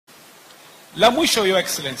La mwisho, Your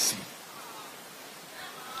Excellency,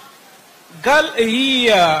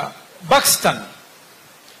 hii Buxton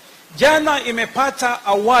jana imepata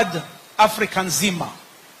award Africa nzima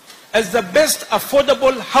as the best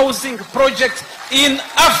affordable housing project in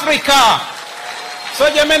Africa. So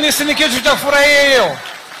jamani, si ni kitu cha furahia hiyo.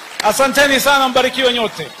 Asanteni sana, mbarikiwe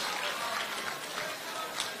nyote.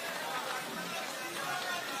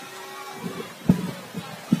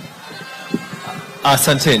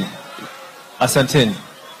 Asanteni. Asanteni.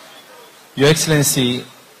 Your Excellency,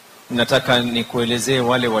 nataka nikuelezee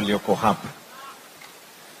wale walioko hapa.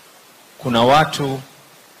 Kuna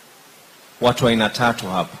watu aina tatu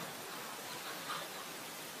hapa.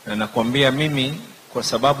 Na nakwambia mimi kwa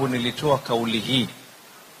sababu nilitoa kauli hii.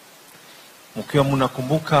 Mkiwa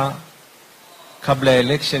mnakumbuka kabla ya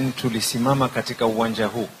election tulisimama katika uwanja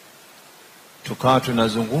huu. Tukawa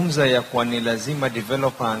tunazungumza ya kuwa ni lazima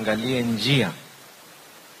developer angalie njia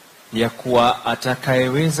ya kuwa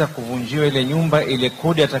atakayeweza kuvunjiwa ile nyumba, ile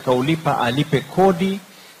kodi atakaulipa alipe kodi,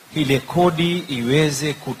 ile kodi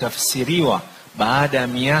iweze kutafsiriwa baada ya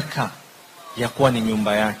miaka ya kuwa ni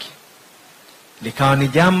nyumba yake. Likawa ni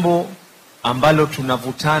jambo ambalo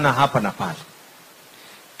tunavutana hapa na pale.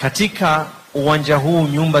 Katika uwanja huu,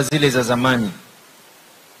 nyumba zile za zamani,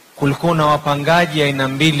 kulikuwa na wapangaji aina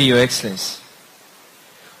mbili, Your Excellency.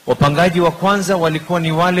 Wapangaji wa kwanza walikuwa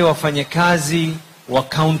ni wale wafanyakazi wa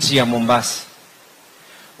kaunti ya Mombasa.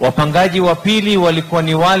 Wapangaji wa pili walikuwa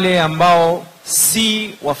ni wale ambao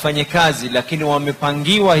si wafanyakazi lakini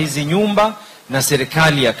wamepangiwa hizi nyumba na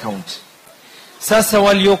serikali ya kaunti. Sasa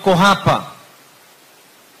walioko hapa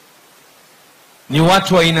ni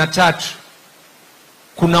watu wa aina tatu.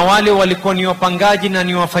 Kuna wale walikuwa ni wapangaji na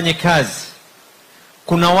ni wafanyakazi.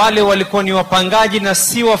 Kuna wale walikuwa ni wapangaji na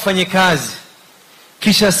si wafanyakazi.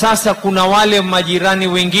 Kisha sasa kuna wale majirani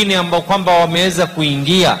wengine ambao kwamba wameweza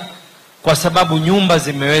kuingia kwa sababu nyumba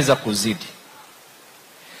zimeweza kuzidi.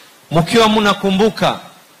 Mkiwa mnakumbuka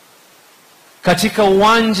katika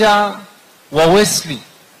uwanja wa Wesley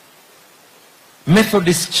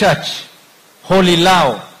Methodist Church Holy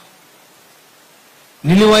Lao,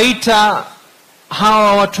 niliwaita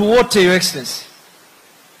hawa watu wote, Your Excellency.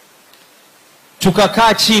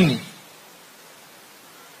 Tukakaa chini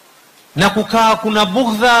na kukaa kuna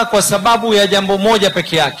bugdha kwa sababu ya jambo moja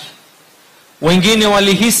peke yake. Wengine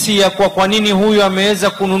walihisi ya kwa nini huyu ameweza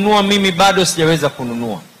kununua, mimi bado sijaweza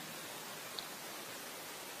kununua.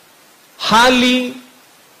 Hali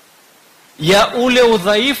ya ule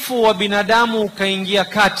udhaifu wa binadamu ukaingia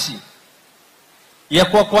kati ya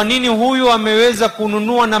kwa nini huyu ameweza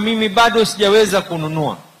kununua na mimi bado sijaweza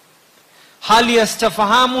kununua. Hali ya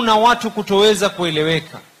sitafahamu na watu kutoweza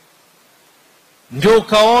kueleweka. Ndio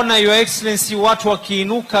ukaona, Your Excellency, watu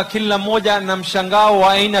wakiinuka kila moja na mshangao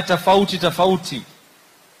wa aina tofauti tofauti.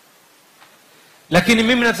 Lakini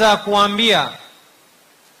mimi nataka kuambia,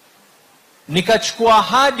 nikachukua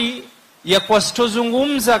ahadi ya kwa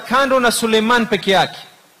sitozungumza kando na Suleiman peke yake.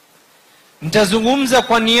 Nitazungumza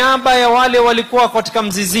kwa niaba ya wale walikuwa katika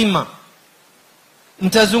Mzizima.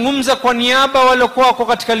 Nitazungumza kwa niaba waliokuwa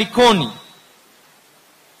katika Likoni.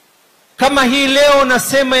 Kama hii leo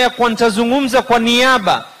nasema ya kwa nitazungumza kwa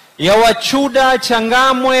niaba ya Wachuda,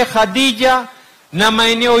 Changamwe, Khadija na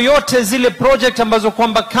maeneo yote zile project ambazo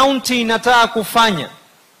kwamba county inataka kufanya.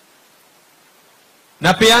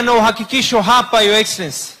 Na peana uhakikisho hapa, Your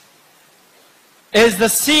Excellency, as the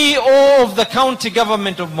CEO of the county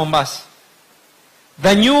government of Mombasa,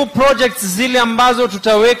 the new projects zile ambazo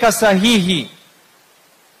tutaweka sahihi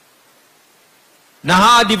na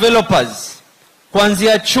hawa developers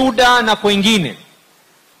kuanzia Chuda na kwingine,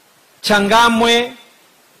 Changamwe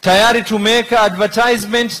tayari tumeweka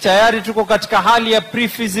advertisement, tayari tuko katika hali ya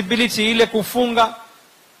pre-feasibility ile kufunga.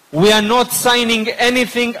 We are not signing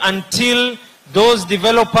anything until those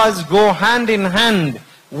developers go hand in hand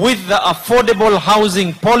with the affordable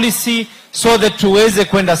housing policy so that tuweze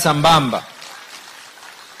kwenda sambamba.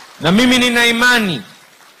 Na mimi nina imani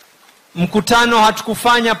mkutano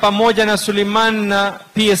hatukufanya pamoja na Suleiman na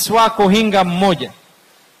PS wako Hinga mmoja.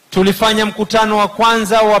 Tulifanya mkutano wa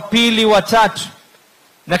kwanza, wa pili, wa tatu.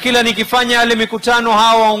 Na kila nikifanya yale mikutano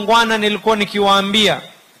hawa waungwana nilikuwa nikiwaambia.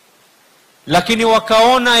 Lakini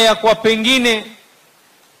wakaona ya kwa pengine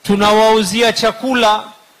tunawauzia chakula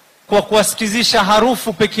kwa kuwasikizisha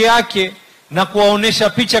harufu peke yake na kuwaonesha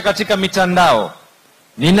picha katika mitandao.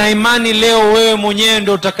 Nina imani leo wewe mwenyewe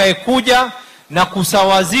ndio utakayekuja na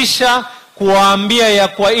kusawazisha, kuwaambia ya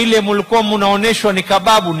kwa ile mlikuwa mnaoneshwa ni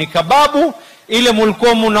kababu ni kababu, ile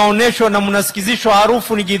mlikuwa mnaoneshwa na mnasikizishwa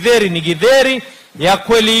harufu ni githeri ni githeri, ya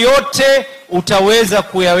kweli yote utaweza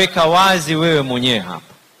kuyaweka wazi wewe mwenyewe hapa.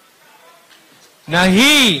 Na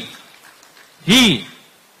hii Hii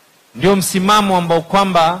ndio msimamo ambao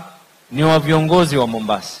kwamba ni wa viongozi wa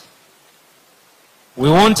Mombasa. We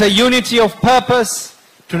want a unity of purpose.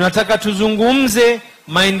 Tunataka tuzungumze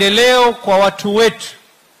maendeleo kwa watu wetu.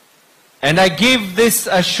 And I give this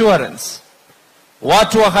assurance.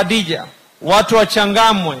 Watu wa Khadija, watu wa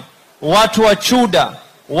Changamwe, watu wa Chuda,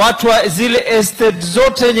 watu wa zile estate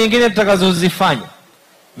zote nyingine tutakazozifanya.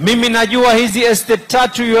 Mimi najua hizi estate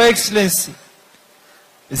 3, Your Excellency,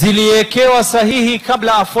 ziliekewa sahihi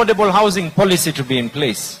kabla affordable housing policy to be in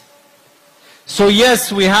place. So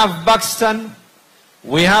yes, we have Buxton,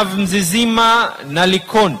 we have Mzizima na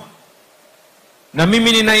Likoni. Na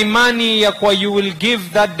mimi nina imani ya kwa you will give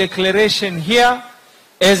that declaration here,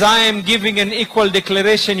 as I am giving an equal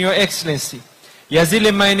declaration, Your Excellency, ya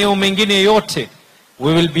zile maeneo mengine yote.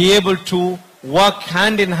 We will be able to work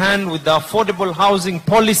hand in hand with the affordable housing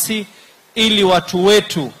policy ili watu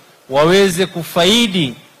wetu waweze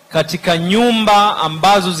kufaidi katika nyumba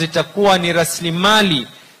ambazo zitakuwa ni rasilimali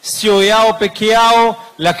sio yao peke yao,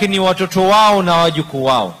 lakini watoto wao na wajukuu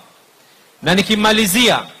wao. Na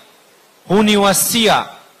nikimalizia, huu ni wasia.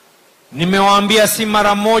 Nimewaambia si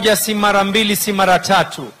mara moja, si mara mbili, si mara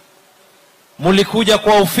tatu. Mulikuja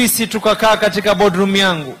kwa ofisi, tukakaa katika boardroom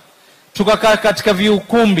yangu, tukakaa katika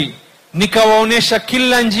viukumbi, nikawaonesha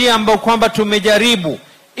kila njia ambayo kwamba tumejaribu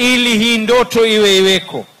ili hii ndoto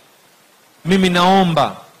iweko. Mimi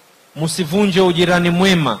naomba msivunje ujirani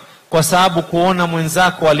mwema kwa sababu kuona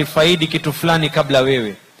mwenzako alifaidi kitu fulani kabla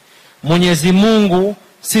wewe. Mwenyezi Mungu,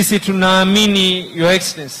 sisi tunaamini, Your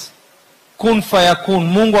Excellency, kun fayakun.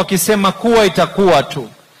 Mungu akisema kuwa itakuwa tu.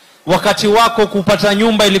 Wakati wako kupata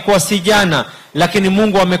nyumba ilikuwa si jana, lakini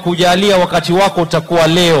Mungu amekujalia wakati wako utakuwa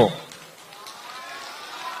leo.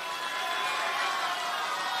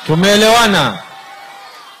 Tumeelewana?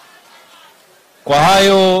 Kwa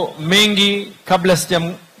hayo mengi, kabla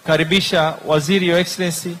sijamkaribisha waziri, Your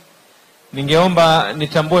Excellency, ningeomba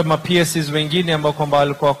nitambue ma-PSs wengine ambao kwamba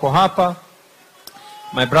walikuwa wako hapa.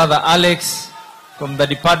 My brother Alex from the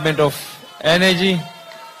Department of Energy.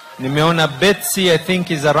 Nimeona Betsy, I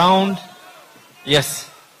think, is around. Yes.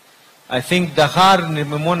 I think Dakhar,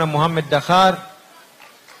 nimemwona Mohamed Dakhar.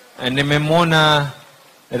 And nimemwona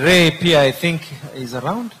Ray pia, I think, is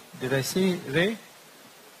around. Did I see Ray?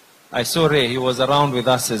 I saw Ray. He was around with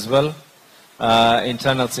us as well.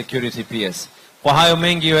 Internal Security PS. Kwa hayo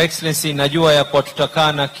mengi, Your Excellency, najua ya kwa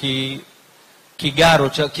tutakaa na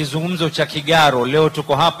kizungumzo cha Kigaro. Leo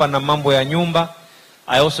tuko hapa na mambo ya nyumba.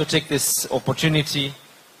 I also take this opportunity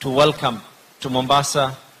to welcome to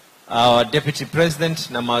Mombasa our Deputy President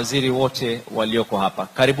na mawaziri wote walioko hapa.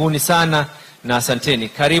 Karibuni sana na asanteni.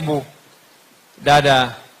 Karibu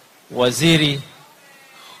dada waziri,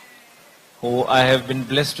 who I have been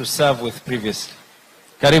blessed to serve with previously.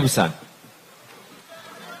 Karibu sana.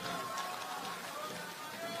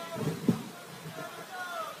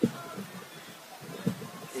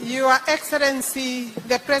 Your Excellency,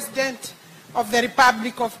 the President of the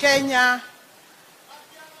Republic of Kenya,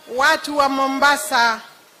 watu wa Mombasa,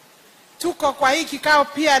 tuko kwa hii kikao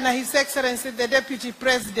pia na His Excellency the Deputy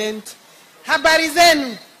President. Habari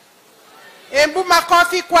zenu? Embu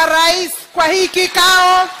makofi kwa rais kwa hii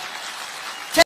kikao.